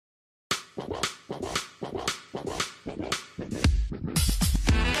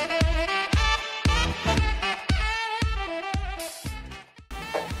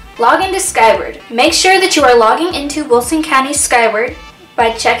Log into Skyward. Make sure that you are logging into Wilson County Skyward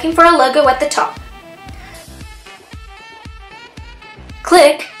by checking for a logo at the top.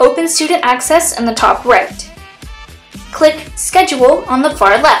 Click Open Student Access in the top right. Click Schedule on the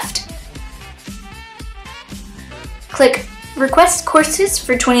far left. Click Request Courses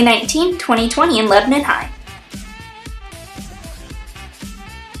for 2019-2020 in Lebanon High.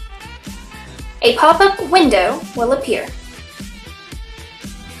 A pop-up window will appear.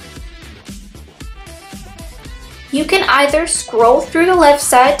 You can either scroll through the left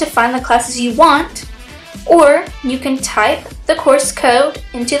side to find the classes you want, or you can type the course code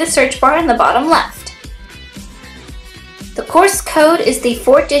into the search bar in the bottom left. The course code is the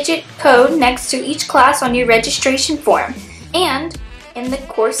 4-digit code next to each class on your registration form and in the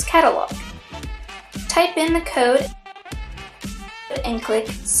course catalog. Type in the code and click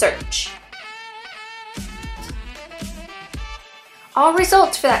Search. All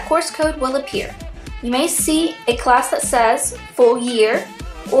results for that course code will appear. You may see a class that says full year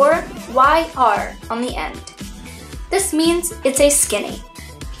or YR on the end. This means it's a skinny.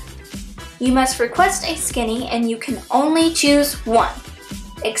 You must request a skinny and you can only choose one.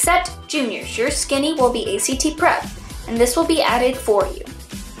 Except juniors, your skinny will be ACT Prep and this will be added for you.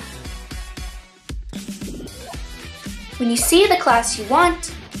 When you see the class you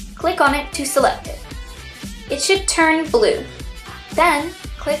want, click on it to select it. It should turn blue. Then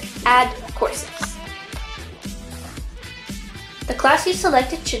click Add Courses. The class you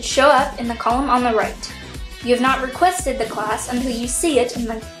selected should show up in the column on the right. You have not requested the class until you see it in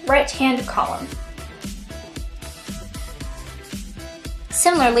the right-hand column.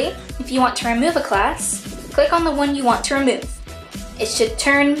 Similarly, if you want to remove a class, click on the one you want to remove. It should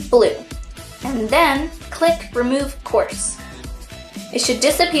turn blue. And then click Remove Course. It should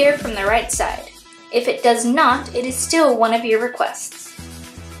disappear from the right side. If it does not, it is still one of your requests.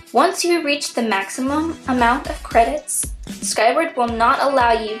 Once you reach the maximum amount of credits, Skyward will not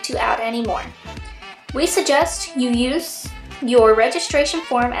allow you to add any more. We suggest you use your registration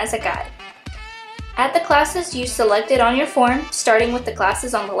form as a guide. Add the classes you selected on your form, starting with the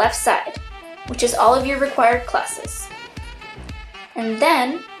classes on the left side, which is all of your required classes. And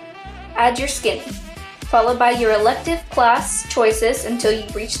then add your skinny, followed by your elective class choices until you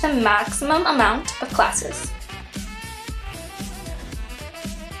reach the maximum amount of classes.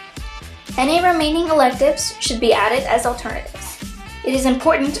 Any remaining electives should be added as alternatives. It is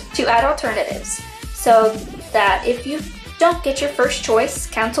important to add alternatives so that if you don't get your first choice,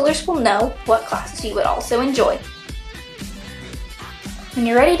 counselors will know what classes you would also enjoy. When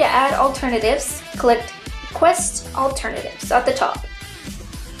you're ready to add alternatives, click Request Alternatives at the top.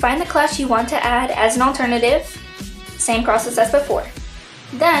 Find the class you want to add as an alternative, same process as before.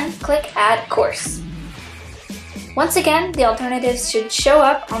 Then click Add Course. Once again, the alternatives should show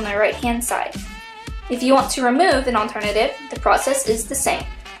up on the right-hand side. If you want to remove an alternative, the process is the same.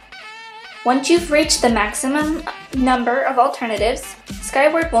 Once you've reached the maximum number of alternatives,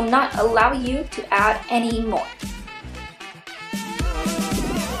 Skyward will not allow you to add any more.